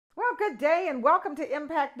good day and welcome to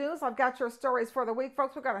Impact News. I've got your stories for the week,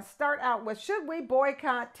 folks. We're going to start out with, should we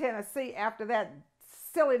boycott Tennessee after that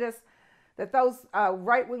silliness that those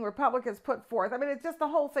right-wing Republicans put forth? I mean, it's just, the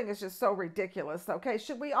whole thing is just so ridiculous, okay?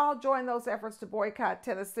 Should we all join those efforts to boycott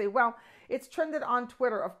Tennessee? Well, it's trended on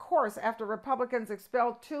Twitter, of course, after Republicans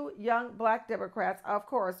expelled two young black Democrats, of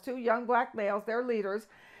course, two young black males, their leaders,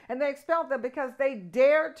 and they expelled them because they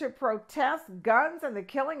dared to protest guns and the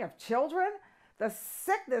killing of children. The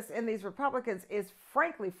sickness in these Republicans is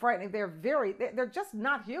frankly frightening. They're just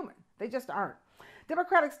not human. They just aren't.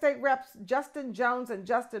 Democratic state reps Justin Jones and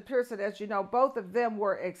Justin Pearson, as you know, both of them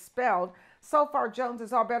were expelled. So far, Jones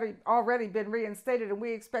has already been reinstated, and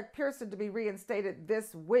we expect Pearson to be reinstated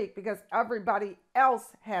this week because everybody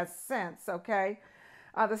else has sense, okay?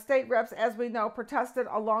 The state reps, as we know, protested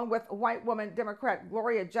along with white woman Democrat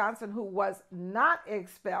Gloria Johnson, who was not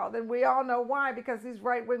expelled. And we all know why, because these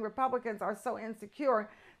right-wing Republicans are so insecure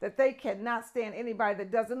that they cannot stand anybody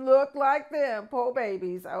that doesn't look like them, poor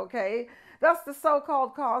babies, okay? Thus the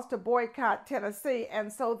so-called cause to boycott Tennessee.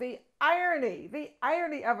 And so the irony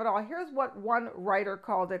of it all, here's what one writer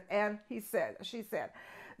called it, and she said,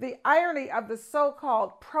 the irony of the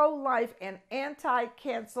so-called pro-life and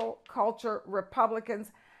anti-cancel culture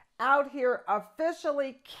Republicans out here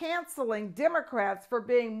officially canceling Democrats for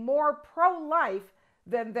being more pro-life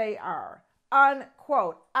than they are,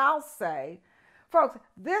 unquote. I'll say, folks,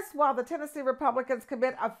 this while the Tennessee Republicans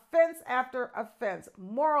commit offense after offense,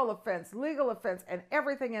 moral offense, legal offense, and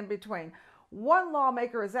everything in between. One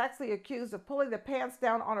lawmaker is actually accused of pulling the pants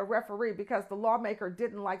down on a referee because the lawmaker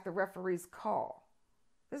didn't like the referee's call.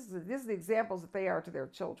 This is the examples that they are to their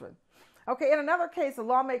children. Okay, in another case, a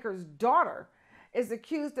lawmaker's daughter is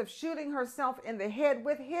accused of shooting herself in the head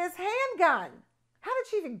with his handgun. How did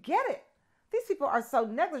she even get it? These people are so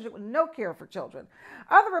negligent with no care for children.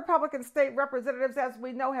 Other Republican state representatives, as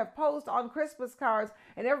we know, have posed on Christmas cards,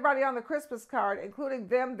 and everybody on the Christmas card, including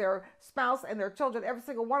them, their spouse, and their children, every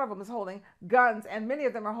single one of them is holding guns, and many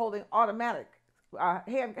of them are holding automatic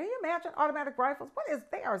can you imagine automatic rifles?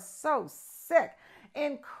 They are so sick.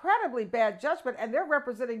 Incredibly bad judgment, and they're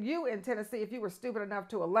representing you in Tennessee if you were stupid enough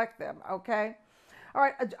to elect them, okay? All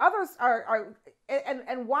right, others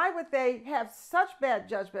and why would they have such bad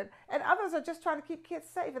judgment? And others are just trying to keep kids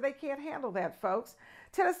safe, and they can't handle that, folks.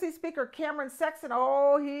 Tennessee Speaker Cameron Sexton,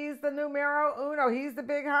 oh, he's the numero uno. He's the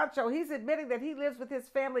big honcho. He's admitting that he lives with his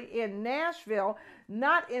family in Nashville,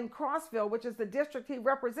 not in Crossville, which is the district he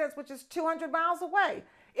represents, which is 200 miles away.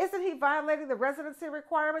 Isn't he violating the residency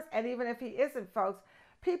requirements? And even if he isn't, folks,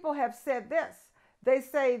 people have said this. They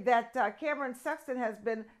say that Cameron Sexton has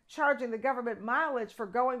been charging the government mileage for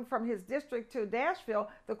going from his district to Nashville.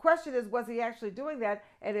 The question is, was he actually doing that?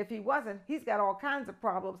 And if he wasn't, he's got all kinds of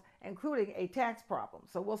problems, including a tax problem.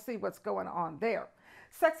 So we'll see what's going on there.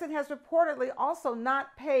 Sexton has reportedly also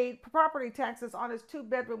not paid property taxes on his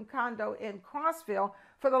two-bedroom condo in Crossville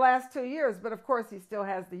for the last 2 years. But of course, he still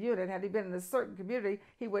has the unit. Had he been in a certain community,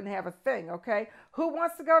 he wouldn't have a thing, okay? Who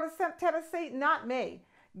wants to go to Tennessee? Not me.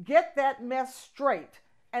 Get that mess straight,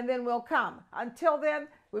 and then we'll come. Until then,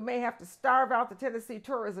 we may have to starve out the Tennessee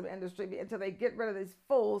tourism industry until they get rid of these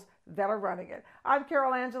fools that are running it. I'm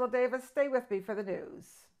Carol Angela Davis. Stay with me for the news.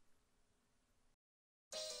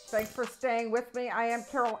 Thanks for staying with me. I am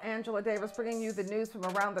Carol Angela Davis, bringing you the news from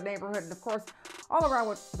around the neighborhood and, of course, all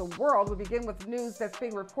around the world. We begin with news that's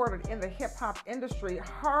being reported in the hip-hop industry.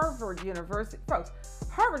 Harvard University, folks,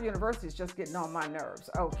 Harvard University is just getting on my nerves,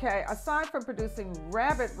 okay? Aside from producing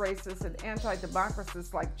rabid racists and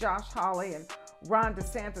anti-democracists like Josh Hawley and Ron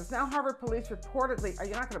DeSantis, now Harvard police reportedly,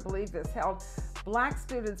 you're not going to believe this, held black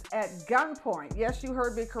students at gunpoint. Yes, you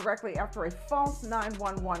heard me correctly, after a false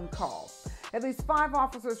 911 call. At least 5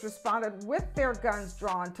 officers responded with their guns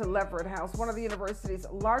drawn to Leverett House, one of the university's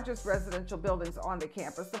largest residential buildings on the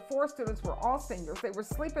campus. The 4 students were all seniors. They were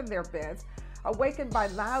asleep in their beds, awakened by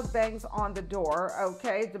loud bangs on the door,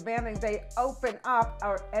 okay, demanding they open up,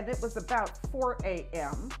 and it was about 4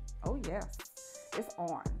 a.m. Oh, yes, it's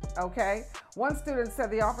on, okay? One student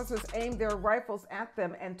said the officers aimed their rifles at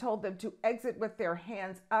them and told them to exit with their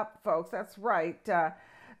hands up, folks. That's right.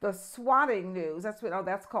 The swatting news,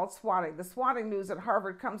 that's called swatting. The swatting news at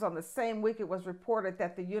Harvard comes on the same week it was reported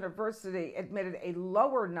that the university admitted a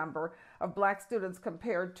lower number of black students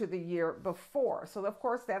compared to the year before. So, of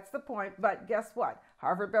course, that's the point. But guess what?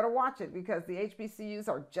 Harvard better watch it, because the HBCUs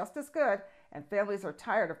are just as good, and families are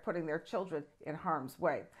tired of putting their children in harm's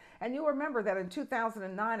way. And you'll remember that in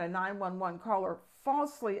 2009, a 911 caller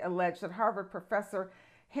falsely alleged that Harvard professor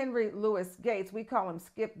Henry Louis Gates, we call him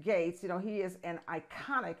Skip Gates, he is an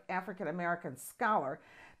iconic African-American scholar,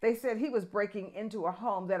 They said he was breaking into a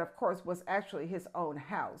home that, of course, was actually his own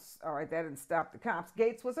house. All right, that didn't stop the cops.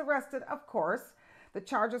 Gates was arrested, of course. The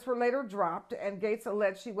charges were later dropped, and Gates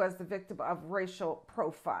alleged she was the victim of racial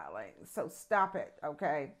profiling. So stop it,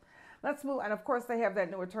 okay? Let's move. And, of course, they have that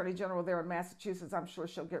new attorney general there in Massachusetts. I'm sure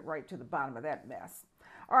she'll get right to the bottom of that mess.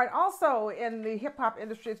 All right, also in the hip-hop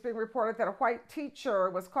industry, it's being reported that a white teacher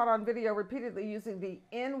was caught on video repeatedly using the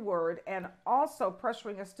N-word and also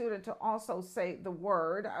pressuring a student to also say the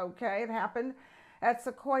word. Okay, it happened at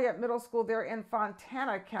Sequoia Middle School there in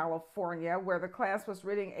Fontana, California, where the class was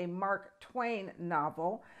reading a Mark Twain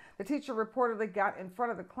novel. The teacher reportedly got in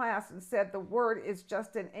front of the class and said the word is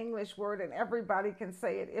just an English word and everybody can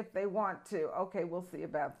say it if they want to. Okay, we'll see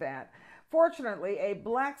about that. Fortunately, a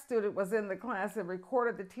black student was in the class and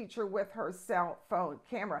recorded the teacher with her cell phone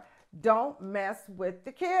camera. Don't mess with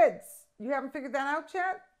the kids. You haven't figured that out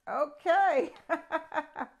yet? Okay.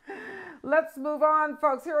 Let's move on,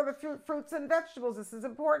 folks. Here are the fruits and vegetables. This is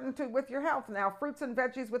important with your health now. Fruits and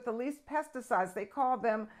veggies with the least pesticides. They call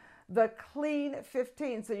them the Clean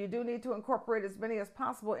 15. So you do need to incorporate as many as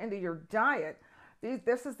possible into your diet.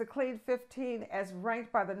 This is the Clean 15 as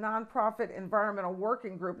ranked by the nonprofit Environmental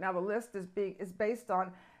Working Group. Now, the list is based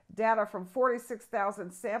on data from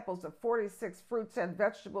 46,000 samples of 46 fruits and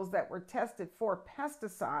vegetables that were tested for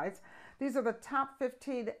pesticides. These are the top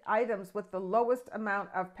 15 items with the lowest amount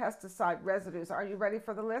of pesticide residues. Are you ready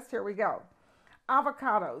for the list? Here we go.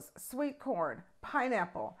 Avocados, sweet corn,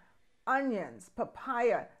 pineapple, onions,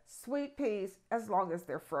 papaya, sweet peas, as long as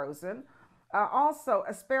they're frozen. Also,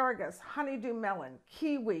 asparagus, honeydew melon,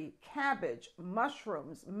 kiwi, cabbage,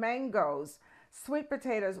 mushrooms, mangoes, sweet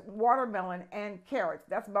potatoes, watermelon, and carrots.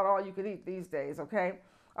 That's about all you can eat these days, okay?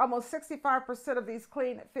 Almost 65% of these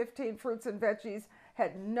Clean 15 fruits and veggies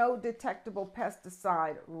had no detectable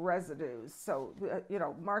pesticide residues. So,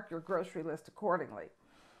 mark your grocery list accordingly.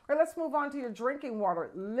 All right, let's move on to your drinking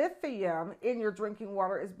water. Lithium in your drinking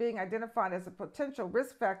water is being identified as a potential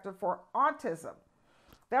risk factor for autism.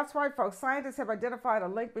 That's right, folks. Scientists have identified a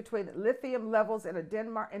link between lithium levels in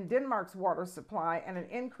Denmark's water supply and an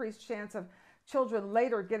increased chance of children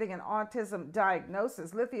later getting an autism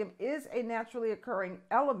diagnosis. Lithium is a naturally occurring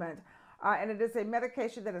element, and it is a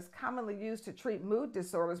medication that is commonly used to treat mood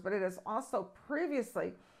disorders, but it has also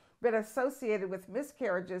previously been associated with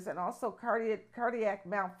miscarriages and also cardiac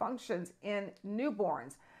malfunctions in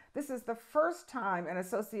newborns. This is the first time an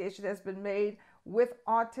association has been made with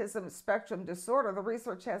autism spectrum disorder. The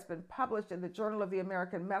research has been published in the Journal of the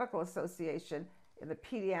American Medical Association in the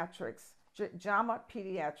pediatrics, JAMA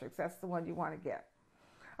Pediatrics. That's the one you want to get.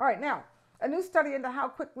 All right, now, a new study into how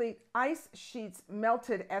quickly ice sheets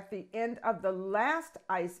melted at the end of the last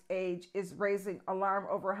ice age is raising alarm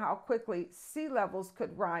over how quickly sea levels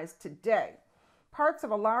could rise today. Parts of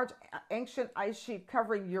a large ancient ice sheet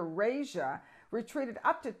covering Eurasia retreated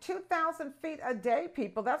up to 2,000 feet a day,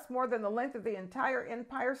 people. That's more than the length of the entire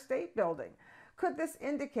Empire State Building. Could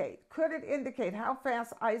it indicate how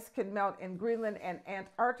fast ice can melt in Greenland and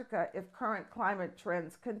Antarctica if current climate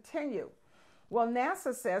trends continue? Well,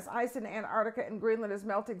 NASA says ice in Antarctica and Greenland is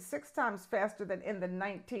melting 6 times faster than in the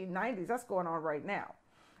 1990s. That's going on right now.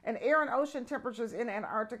 And air and ocean temperatures in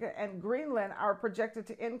Antarctica and Greenland are projected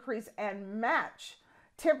to increase and match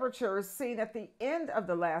temperatures seen at the end of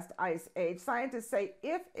the last ice age. Scientists say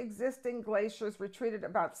if existing glaciers retreated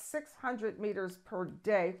about 600 meters per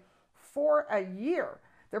day for a year,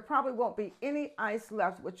 there probably won't be any ice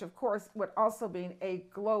left, which of course would also mean a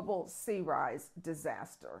global sea rise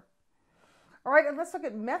disaster. All right, and let's look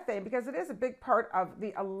at methane because it is a big part of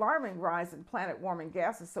the alarming rise in planet warming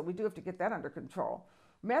gases, so we do have to get that under control.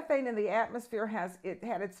 Methane in the atmosphere had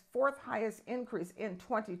its 4th highest increase in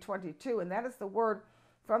 2022, and that is the word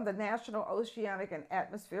from the National Oceanic and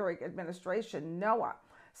Atmospheric Administration, NOAA.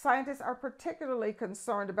 Scientists are particularly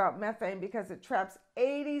concerned about methane because it traps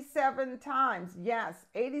 87 times, yes,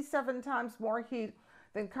 87 times more heat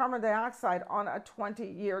than carbon dioxide on a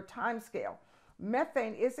 20-year timescale.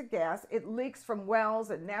 Methane is a gas. It leaks from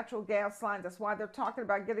wells and natural gas lines. That's why they're talking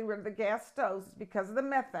about getting rid of the gas stoves, because of the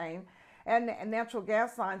methane and natural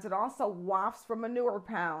gas lines. It also wafts from manure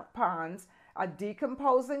ponds,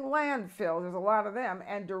 decomposing landfills, there's a lot of them,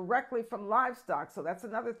 and directly from livestock. So that's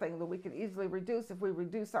another thing that we can easily reduce if we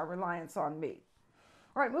reduce our reliance on meat.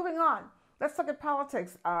 All right, moving on. Let's look at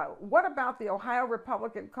politics. What about the Ohio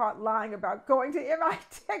Republican caught lying about going to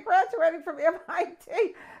MIT, graduating from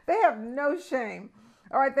MIT? They have no shame.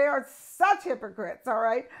 All right, they are such hypocrites, all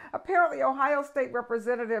right? Apparently, Ohio State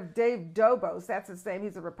Representative Dave Dobos, that's his name,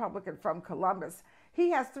 he's a Republican from Columbus. He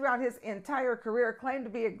has throughout his entire career claimed to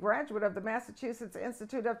be a graduate of the Massachusetts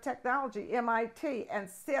Institute of Technology, MIT, and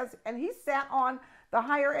he sat on the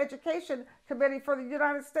Higher Education Committee for the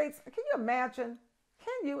United States. Can you imagine?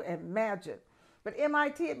 Can you imagine? But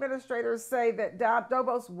MIT administrators say that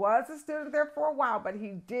Dobos was a student there for a while, but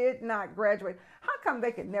he did not graduate. How come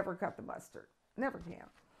they can never cut the mustard? Never can.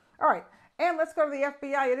 All right, and let's go to the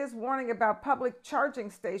FBI. It is warning about public charging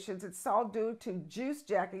stations. It's all due to juice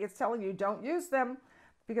jacking. It's telling you don't use them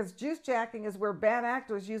because juice jacking is where bad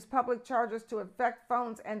actors use public chargers to infect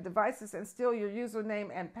phones and devices and steal your username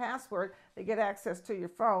and password. They get access to your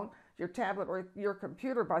phone, your tablet, or your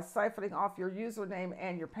computer by siphoning off your username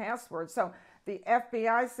and your password. So the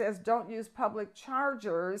FBI says don't use public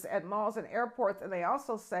chargers at malls and airports, and they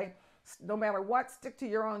also say no matter what, stick to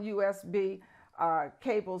your own USB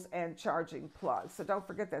cables and charging plugs. So don't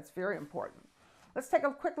forget, that's very important. Let's take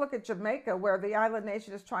a quick look at Jamaica, where the island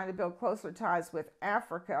nation is trying to build closer ties with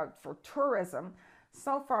Africa for tourism.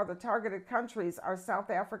 So far, the targeted countries are South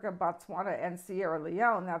Africa, Botswana, and Sierra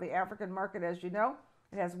Leone. Now, the African market, as you know,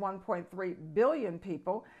 it has 1.3 billion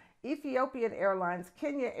people. Ethiopian Airlines,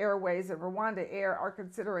 Kenya Airways, and Rwanda Air are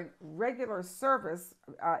considering regular service,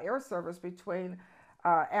 air service between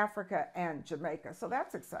Africa and Jamaica. So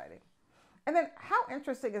that's exciting. And then how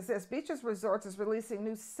interesting is this? Beaches Resorts is releasing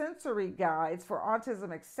new sensory guides for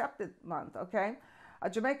Autism Accepted Month, okay?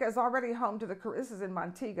 Jamaica is already home to this is in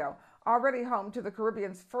Montego, already home to the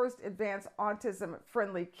Caribbean's first advanced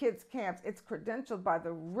autism-friendly kids camps. It's credentialed by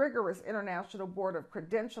the rigorous International Board of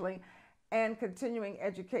Credentialing and Continuing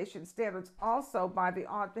Education Standards, also by the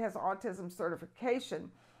has autism certification.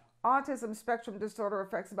 Autism spectrum disorder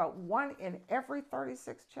affects about 1 in every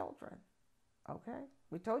 36 children. Okay,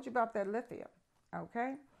 we told you about that lithium.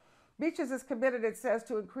 Okay, Beaches is committed, it says,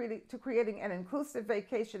 to creating an inclusive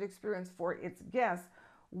vacation experience for its guests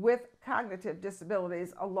with cognitive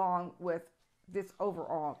disabilities, along with this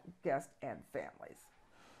overall guest and families.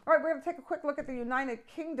 All right, we're going to take a quick look at the United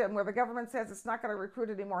Kingdom, where the government says it's not going to recruit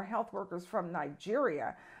any more health workers from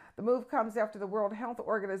Nigeria. The move comes after the World Health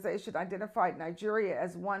Organization identified Nigeria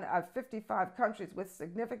as one of 55 countries with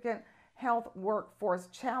significant health workforce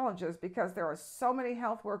challenges because there are so many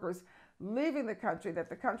health workers leaving the country that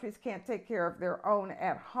the countries can't take care of their own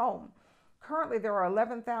at home. Currently, there are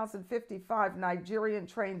 11,055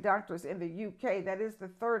 Nigerian-trained doctors in the UK. That is the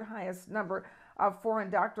third highest number of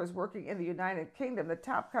foreign doctors working in the United Kingdom. The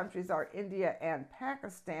top countries are India and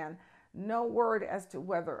Pakistan. No word as to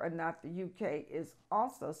whether or not the UK is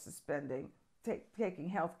also suspending taking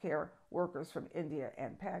healthcare workers from India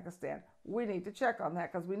and Pakistan. We need to check on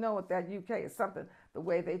that because we know what that UK is something. The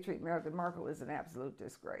way they treat Meghan Markle is an absolute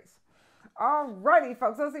disgrace. All righty,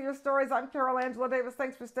 folks, those are your stories. I'm Carol Angela Davis.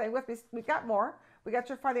 Thanks for staying with me. We got more. We got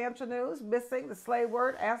your financial news, missing, the slave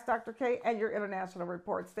word, Ask Dr. K, and your international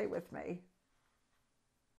report. Stay with me.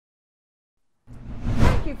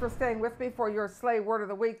 Thank you for staying with me for your slave word of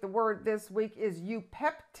the week. The word this week is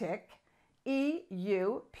eupeptic,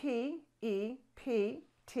 E-U-P-E-P-T-I-C,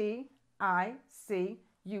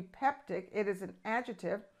 eupeptic. It is an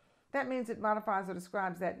adjective. That means it modifies or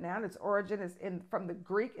describes that noun. Its origin is from the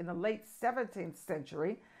Greek in the late 17th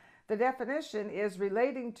century. The definition is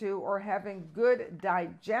relating to or having good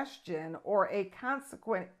digestion or a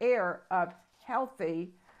consequent air of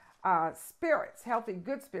healthy spirits, healthy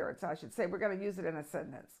good spirits, I should say. We're going to use it in a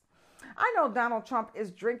sentence. I know Donald Trump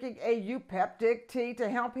is drinking a eupeptic tea to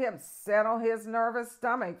help him settle his nervous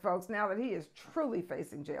stomach, folks, now that he is truly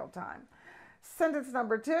facing jail time. Sentence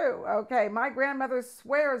number 2, okay, my grandmother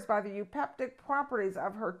swears by the eupeptic properties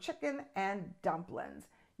of her chicken and dumplings.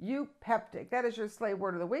 Eupeptic, that is your slave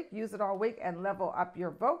word of the week. Use it all week and level up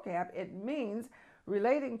your vocab. It means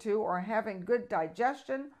relating to or having good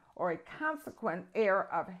digestion or a consequent air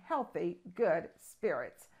of healthy, good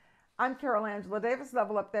spirits. I'm Carol Angela Davis.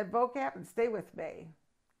 Level up that vocab and stay with me.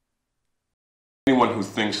 Anyone who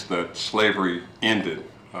thinks that slavery ended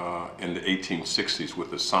in the 1860s with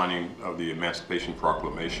the signing of the Emancipation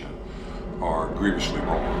Proclamation are grievously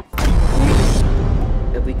wrong.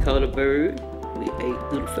 If we caught a bird, we ate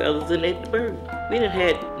through the feathers and ate the bird. We didn't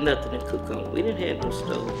have nothing to cook on. We didn't have no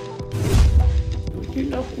stove. You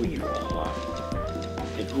know who you are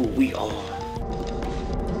and who we are.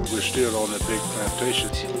 We're still on the big plantation.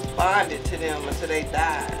 She was bonded to them until they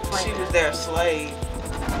died. She was their slave.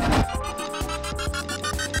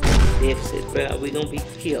 They said, well, we're going to be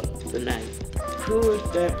killed tonight. Could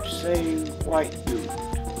that same white dude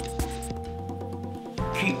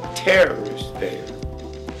keep terrorists there,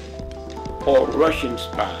 or Russian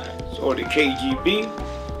spies, or the KGB,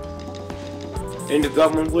 and the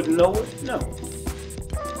government wouldn't know it? No.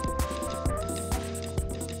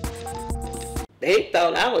 They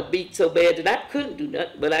thought I was beat so bad that I couldn't do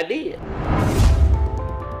nothing, but I did.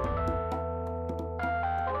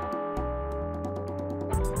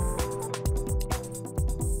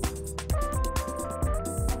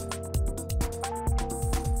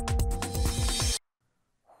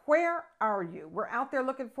 Where are you? We're out there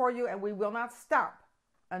looking for you, and we will not stop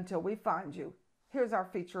until we find you. Here's our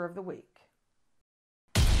feature of the week.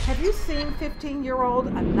 Have you seen 15-year-old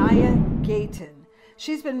Anaya Gayton?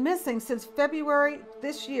 She's been missing since February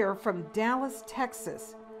this year from Dallas,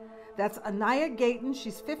 Texas. That's Anaya Gayton.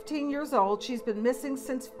 She's 15 years old. She's been missing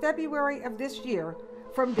since February of this year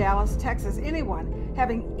from Dallas, Texas. Anyone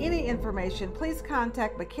having any information, please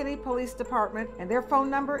contact McKinney Police Department, and their phone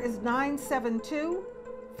number is 972-547-2700.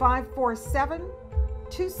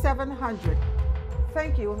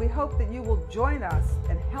 Thank you, and we hope that you will join us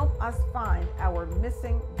and help us find our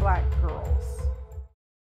missing Black girls.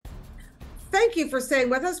 Thank you for staying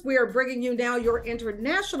with us. We are bringing you now your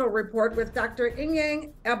international report with Dr.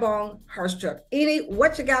 Inyang Ebong Harstrup. Edie,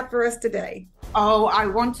 what you got for us today? Oh, I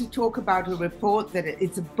want to talk about a report that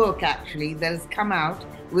it's a book actually that has come out.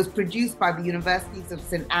 It was produced by the Universities of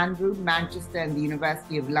St. Andrew, Manchester, and the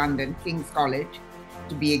University of London, King's College,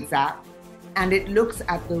 to be exact. And it looks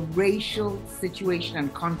at the racial situation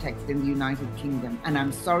and context in the United Kingdom. And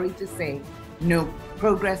I'm sorry to say, no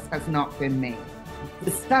progress has not been made.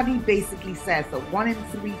 The study basically says that 1 in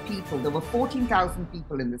 3 people, there were 14,000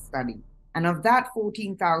 people in the study, and of that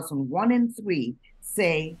 14,000, 1 in 3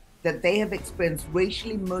 say that they have experienced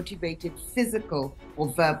racially motivated physical or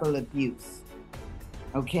verbal abuse.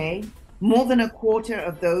 Okay? More than a quarter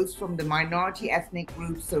of those from the minority ethnic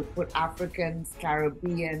groups, so put Africans,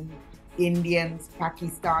 Caribbean, Indians,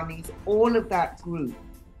 Pakistanis, all of that group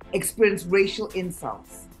experience racial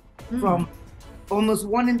insults. From almost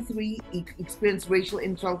 1 in 3 experienced racial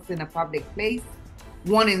insults in a public place.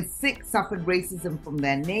 1 in 6 suffered racism from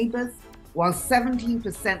their neighbors, while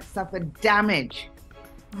 17% suffered damage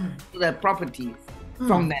to their properties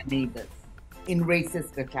from their neighbors in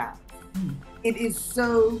racist attacks. It is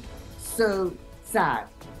so, so sad.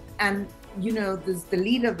 And you know, the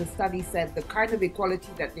leader of the study said the kind of equality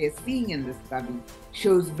that they're seeing in the study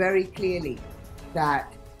shows very clearly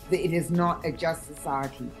that it is not a just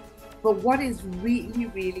society. But what is really,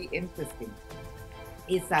 really interesting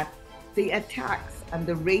is that the attacks and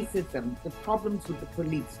the racism, the problems with the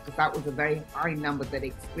police, because that was a very high number that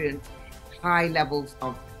experienced high levels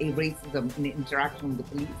of racism in interaction with the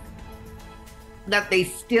police, that they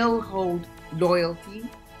still hold loyalty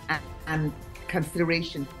and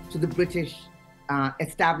consideration to the British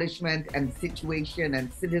establishment and situation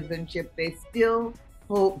and citizenship. They still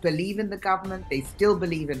believe in the government. They still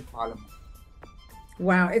believe in Parliament.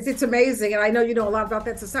 Wow, it's amazing. And I know you know a lot about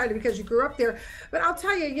that society because you grew up there. But I'll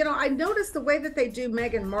tell you, you know, I noticed the way that they do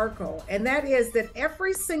Meghan Markle, and that is that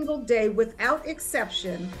every single day, without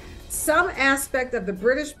exception, some aspect of the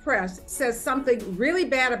British press says something really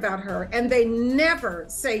bad about her, and they never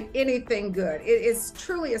say anything good. It is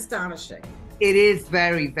truly astonishing. It is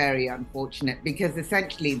very, very unfortunate because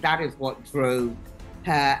essentially that is what drove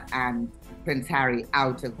her and Prince Harry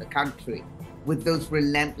out of the country, with those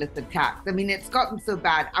relentless attacks. I mean, it's gotten so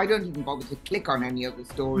bad, I don't even bother to click on any of the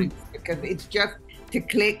stories because it's just to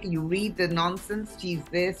click, you read the nonsense, she's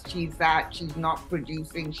this, she's that, she's not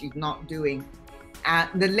producing, she's not doing.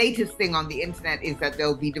 The latest thing on the internet is that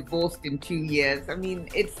they'll be divorced in 2 years. I mean,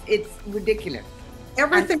 it's ridiculous.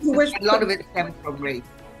 Everything you wish. A lot of it stems from race.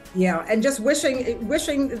 Yeah, and just wishing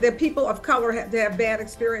the people of color to have bad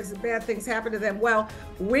experiences, bad things happen to them. Well,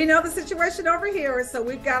 we know the situation over here, so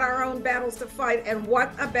we've got our own battles to fight, and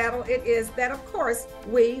what a battle it is that, of course,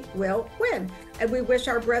 we will win. And we wish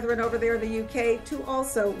our brethren over there in the UK to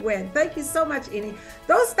also win. Thank you so much, Eni.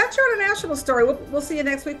 That's your international story. We'll see you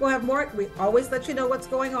next week. We'll have more. We always let you know what's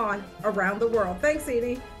going on around the world. Thanks,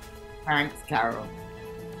 Eni. Thanks, Carol.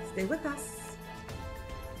 Stay with us.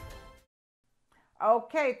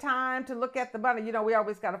 Okay, time to look at the money. You know, we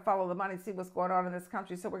always got to follow the money, see what's going on in this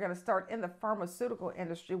country. So we're going to start in the pharmaceutical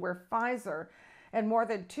industry, where Pfizer and more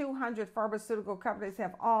than 200 pharmaceutical companies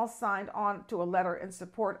have all signed on to a letter in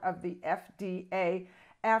support of the FDA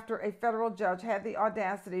after a federal judge had the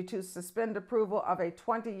audacity to suspend approval of a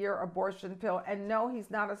 20-year abortion pill. And no,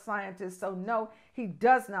 he's not a scientist, so no, he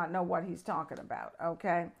does not know what he's talking about,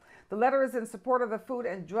 okay? The letter is in support of the Food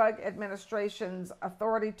and Drug Administration's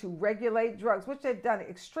authority to regulate drugs, which they've done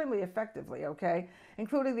extremely effectively, okay,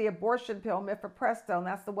 including the abortion pill, mifepristone.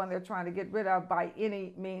 That's the one they're trying to get rid of by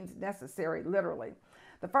any means necessary, literally.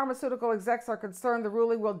 The pharmaceutical execs are concerned the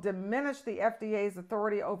ruling will diminish the FDA's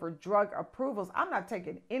authority over drug approvals. I'm not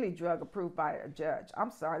taking any drug approved by a judge.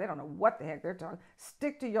 I'm sorry, they don't know what the heck they're talking.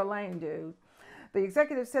 Stick to your lane, dude. The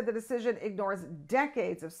executive said the decision ignores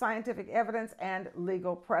decades of scientific evidence and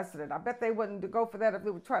legal precedent. I bet they wouldn't go for that if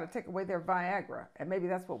they would try to take away their Viagra. And maybe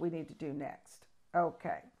that's what we need to do next.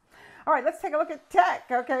 Okay. All right, let's take a look at tech.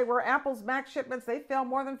 Okay, where Apple's Mac shipments, they fell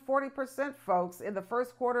more than 40%, folks, in the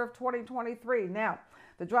first quarter of 2023. Now,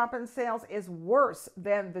 the drop in sales is worse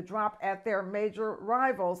than the drop at their major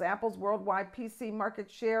rivals. Apple's worldwide PC market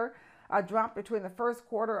share dropped between the first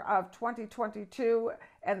quarter of 2022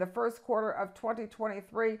 and the first quarter of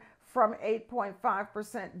 2023 from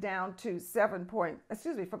 8.5% down to from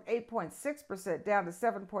 8.6% down to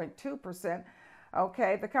 7.2%.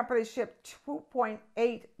 Okay, the company shipped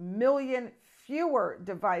 2.8 million fewer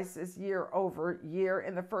devices year over year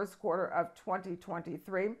in the first quarter of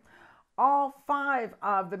 2023. All 5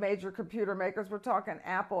 of the major computer makers, we're talking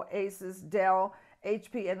Apple, Asus, Dell,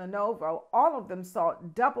 HP, and Lenovo, all of them saw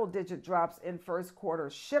double-digit drops in first quarter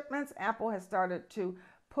shipments. Apple has started to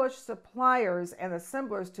push suppliers and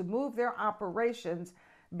assemblers to move their operations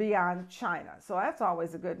beyond China. So that's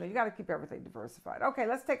always a good news. You got to keep everything diversified. Okay,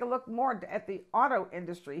 let's take a look more at the auto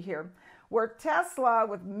industry here, where Tesla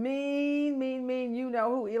with mean, you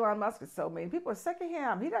know who Elon Musk is so mean. People are sick of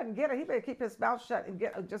him. He doesn't get it. He better keep his mouth shut and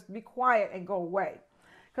just be quiet and go away.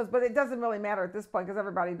 But it doesn't really matter at this point because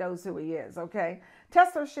everybody knows who he is, okay?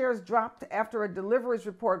 Tesla shares dropped after a deliveries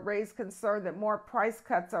report raised concern that more price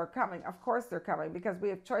cuts are coming. Of course they're coming because we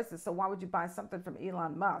have choices, so why would you buy something from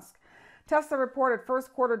Elon Musk? Tesla reported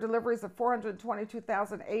first quarter deliveries of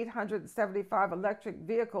 422,875 electric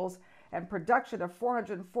vehicles and production of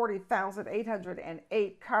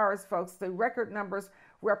 440,808 cars, folks. The record numbers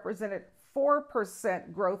represented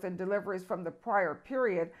 4% growth in deliveries from the prior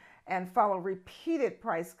period and follow repeated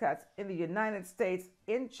price cuts in the United States,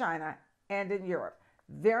 in China, and in Europe.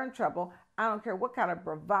 They're in trouble. I don't care what kind of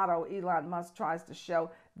bravado Elon Musk tries to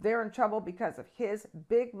show. They're in trouble because of his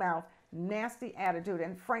big mouth, nasty attitude,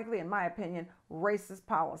 and frankly, in my opinion, racist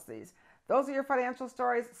policies. Those are your financial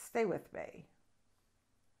stories. Stay with me.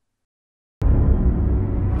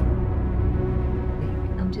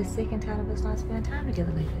 I'm just sick and tired of us not spending time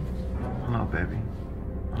together lately. I know, baby.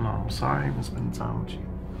 I know. I'm sorry I've been spending time with you.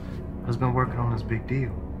 I've just been working on this big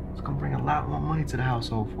deal. It's gonna bring a lot more money to the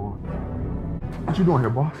household for it. What you doing here,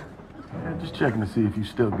 boss? Yeah, just checking to see if you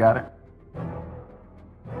still got it.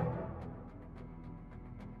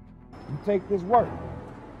 You take this work.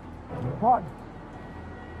 Your partner.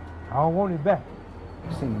 I don't want it back.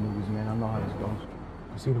 I've seen the movies, man. I know how this goes.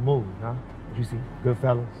 You see the movies, huh? You see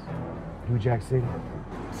Goodfellas, New Jack City.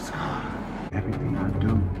 Everything I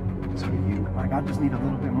do is for you. Like, I just need a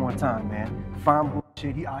little bit more time, man. Fine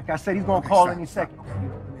bullshit. Like I said, he's gonna call any second.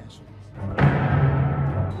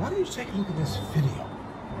 Why don't you take a look at this video?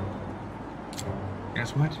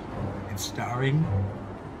 Guess what? It's starring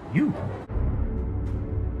you.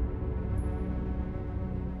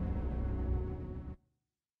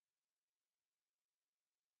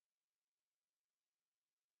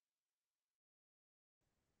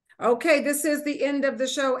 Okay, this is the end of the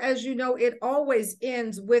show. As you know, it always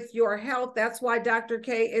ends with your health. That's why Dr.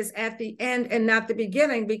 K is at the end and not the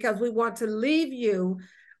beginning, because we want to leave you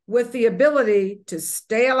with the ability to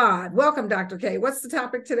stay alive. Welcome, Dr. K. What's the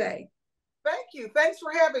topic today? Thank you. Thanks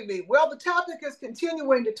for having me. Well, the topic is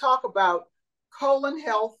continuing to talk about colon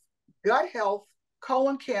health, gut health,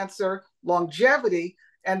 colon cancer, longevity,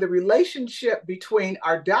 and the relationship between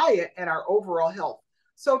our diet and our overall health.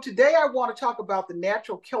 So today I want to talk about the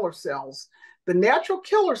natural killer cells. The natural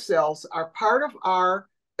killer cells are part of our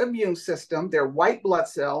immune system. They're white blood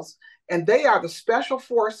cells, and they are the special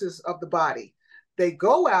forces of the body. They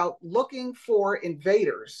go out looking for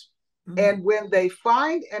invaders. Mm-hmm. And when they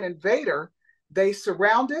find an invader, they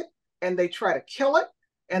surround it and they try to kill it.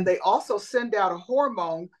 And they also send out a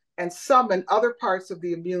hormone and summon other parts of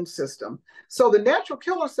the immune system. So the natural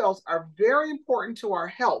killer cells are very important to our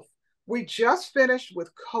health. We just finished with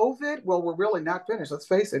COVID. Well, we're really not finished, let's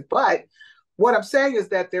face it. But what I'm saying is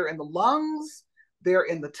that they're in the lungs, they're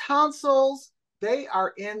in the tonsils, they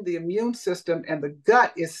are in the immune system, and the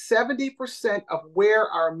gut is 70% of where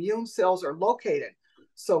our immune cells are located.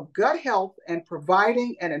 So gut health and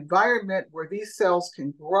providing an environment where these cells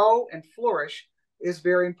can grow and flourish is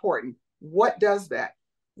very important. What does that?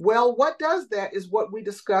 Well, what does that is what we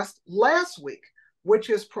discussed last week, which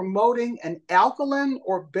is promoting an alkaline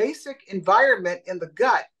or basic environment in the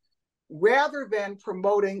gut rather than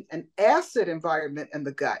promoting an acid environment in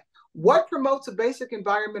the gut. What promotes a basic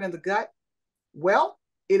environment in the gut? Well,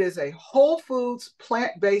 it is a whole foods,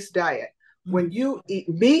 plant-based diet. When you eat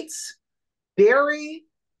meats, dairy,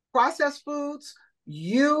 processed foods,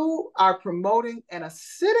 you are promoting an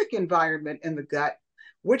acidic environment in the gut,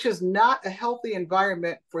 which is not a healthy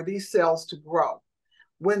environment for these cells to grow.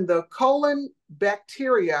 When the colon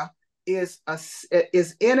bacteria is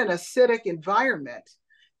in an acidic environment,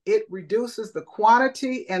 it reduces the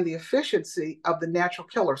quantity and the efficiency of the natural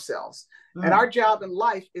killer cells. And our job in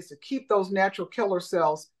life is to keep those natural killer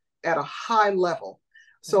cells at a high level.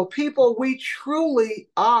 So people, we truly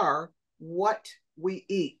are what we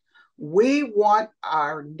eat. We want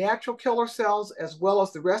our natural killer cells as well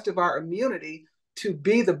as the rest of our immunity to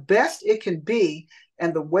be the best it can be.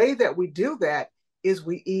 And the way that we do that is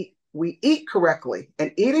we eat correctly.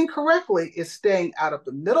 And eating correctly is staying out of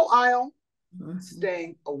the middle aisle,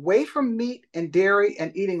 staying away from meat and dairy,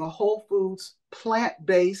 and eating a whole foods,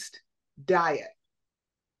 plant-based diet.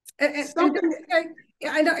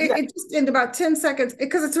 I know it just in about 10 seconds,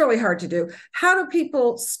 because it's really hard to do. How do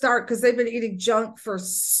people start? Because they've been eating junk for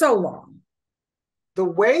so long. The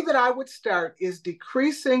way that I would start is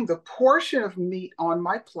decreasing the portion of meat on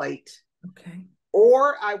my plate. Okay.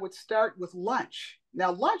 Or I would start with lunch.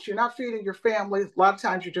 Now, lunch, you're not feeding your family. A lot of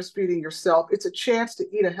times you're just feeding yourself. It's a chance to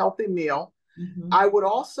eat a healthy meal. I would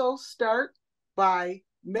also start by,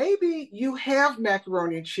 maybe you have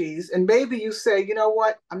macaroni and cheese, and maybe you say, you know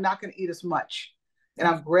what, I'm not going to eat as much. And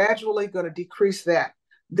I'm gradually going to decrease that.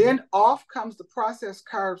 Then off comes the processed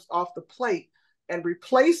carbs off the plate, and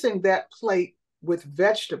replacing that plate with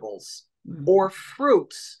vegetables or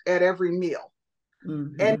fruits at every meal.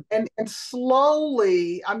 And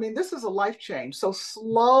slowly, I mean, this is a life change. So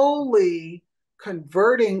slowly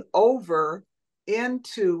converting over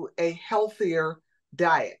into a healthier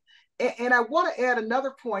diet. And I want to add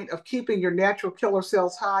another point of keeping your natural killer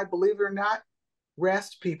cells high. Believe it or not,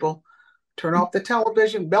 rest, people. Turn off the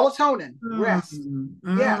television. Melatonin, rest.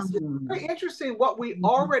 Yes, it's very interesting what we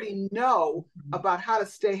already know about how to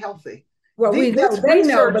stay healthy. Well, we know, they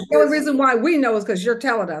know, but the only reason why we know is because you're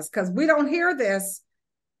telling us, because we don't hear this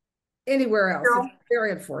anywhere else. It's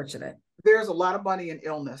very unfortunate. There's a lot of money in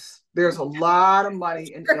illness. There's a lot of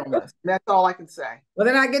money in illness. That's all I can say. Well,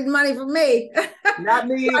 they're not getting money from me. Not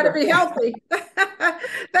me either. Trying to be healthy.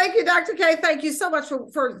 Thank you, Dr. K. Thank you so much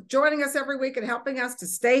for joining us every week and helping us to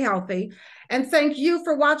stay healthy. And thank you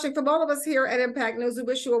for watching. From all of us here at Impact News, we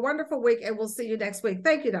wish you a wonderful week, and we'll see you next week.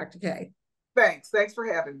 Thank you, Dr. K. Thanks. Thanks for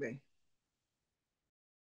having me.